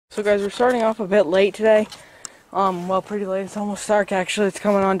So guys, we're starting off a bit late today. Well, pretty late. It's almost dark actually. It's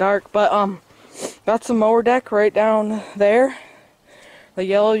coming on dark. But that's the mower deck right down there. The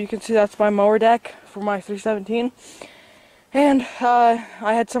yellow, you can see that's my mower deck for my 317. And I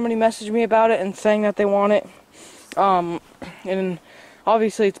had somebody message me about it and saying that they want it. And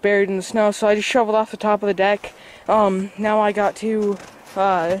obviously it's buried in the snow, so I just shoveled off the top of the deck. Now I got to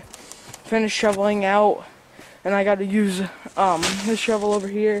finish shoveling out, and I got to use this shovel over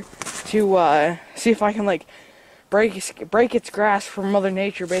here to see if I can like break its grass from Mother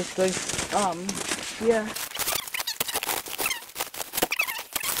Nature, basically. Yeah.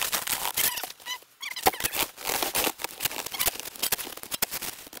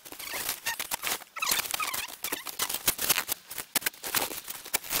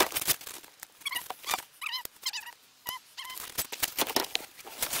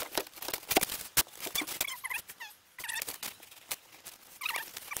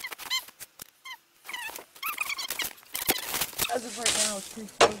 As of right now, it's pretty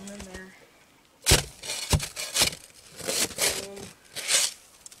frozen in there.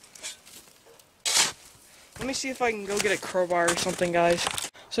 Let me see if I can go get a crowbar or something, guys.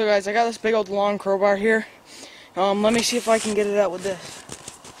 So guys, I got this big old long crowbar here. Let me see if I can get it out with this.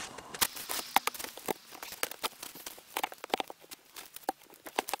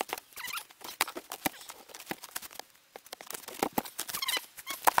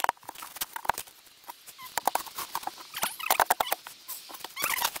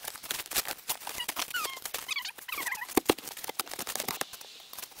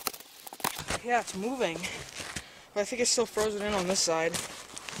 Yeah, it's moving. But I think it's still frozen in on this side.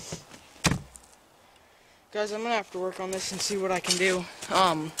 Guys, I'm gonna have to work on this and see what I can do.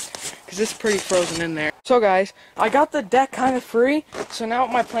 Because it's pretty frozen in there. So guys, I got the deck kind of free. So now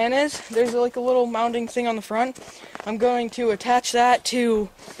what my plan is, there's like a little mounting thing on the front. I'm going to attach that to,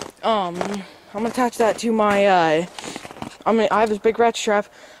 I'm gonna attach that to my, I have this big ratchet strap.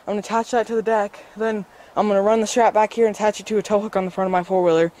 I'm gonna attach that to the deck. Then I'm going to run the strap back here and attach it to a tow hook on the front of my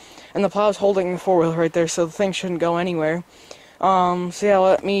four-wheeler. And the plow's holding the four-wheeler right there, so the thing shouldn't go anywhere. So yeah,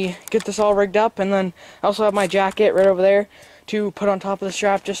 let me get this all rigged up, and then I also have my jacket right over there to put on top of the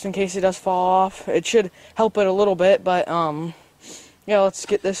strap just in case it does fall off. It should help it a little bit, but yeah, let's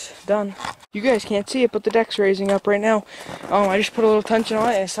get this done. You guys can't see it, but the deck's raising up right now. I just put a little tension on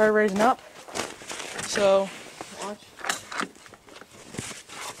it and it started raising up. So, watch.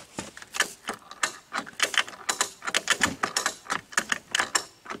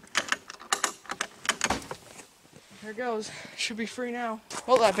 There it goes. Should be free now.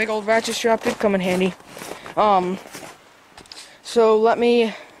 Well, that big old ratchet strap did come in handy. So let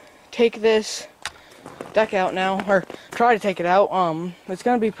me take this deck out now, or try to take it out. It's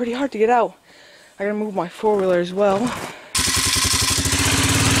gonna be pretty hard to get out. I gotta move my four-wheeler as well.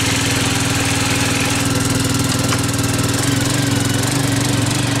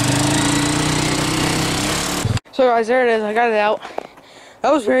 So guys, there it is. I got it out.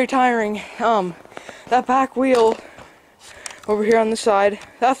 That was very tiring. That back wheel over here on the side,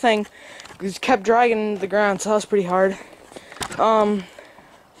 that thing just kept dragging the ground, so that was pretty hard.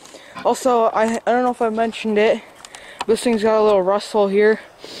 Also, I don't know if I mentioned it, this thing's got a little rust hole here.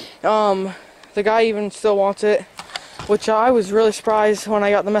 The guy even still wants it, which I was really surprised when I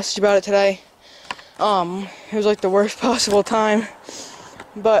got the message about it today. It was like the worst possible time,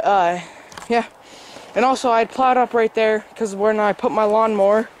 but yeah. And also, I had plowed up right there, because when I put my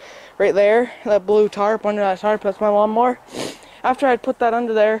lawnmower right there, that blue tarp, under that tarp, that's my lawnmower. After I'd put that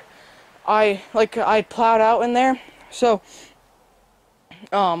under there, I plowed out in there, so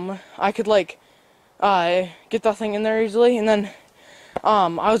I could like get that thing in there easily. And then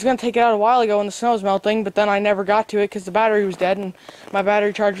I was gonna take it out a while ago when the snow was melting, but then I never got to it because the battery was dead, and my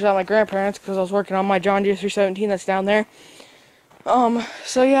battery charger was at my grandparents because I was working on my John Deere 317 that's down there.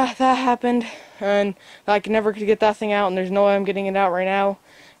 So yeah, that happened, and I could never get that thing out, and there's no way I'm getting it out right now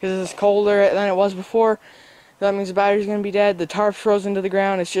because it's colder than it was before. That means the battery's gonna be dead. The tarp's frozen to the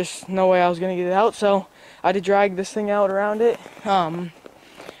ground. It's just no way I was gonna get it out, so I had to drag this thing out around it. And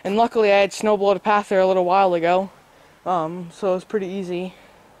luckily I had snowblowed a path there a little while ago, so it was pretty easy.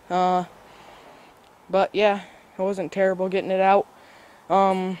 But yeah, it wasn't terrible getting it out.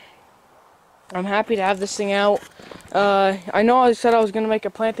 I'm happy to have this thing out. I know I said I was gonna make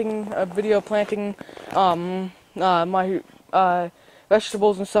a video planting my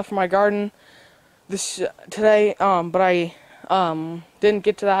vegetables and stuff for my garden today, but I didn't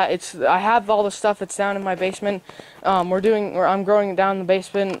get to that. I have all the stuff that's down in my basement. I'm growing it down in the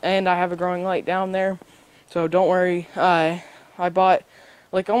basement, and I have a growing light down there. So don't worry. I bought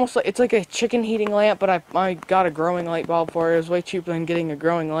like almost like it's like a chicken heating lamp, but I got a growing light bulb for it. It was way cheaper than getting a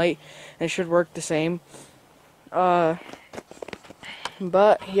growing light, and it should work the same. But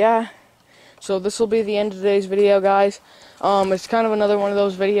yeah, so this will be the end of today's video, guys. It's kind of another one of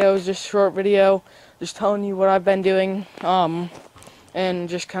those videos, just short video, just telling you what I've been doing, and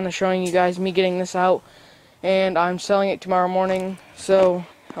just kind of showing you guys me getting this out. And I'm selling it tomorrow morning, so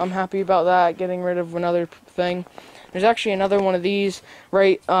I'm happy about that, getting rid of another thing. There's actually another one of these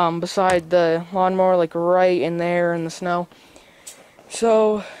right beside the lawnmower, like right in there in the snow.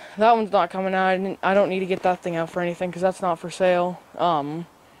 So that one's not coming out. I don't need to get that thing out for anything because that's not for sale.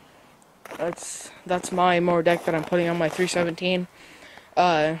 That's my mower deck that I'm putting on my 317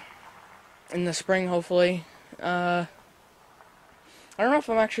 in the spring, hopefully. I don't know if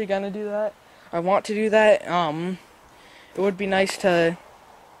I'm actually gonna do that. I want to do that. It would be nice to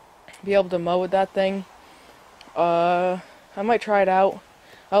be able to mow with that thing. I might try it out.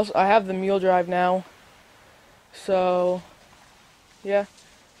 I have the mule drive now, so yeah.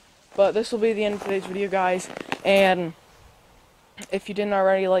 But this will be the end of today's video, guys. And if you didn't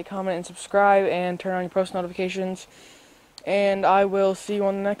already, like, comment, and subscribe, and turn on your post notifications. And I will see you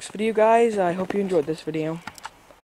on the next video, guys. I hope you enjoyed this video.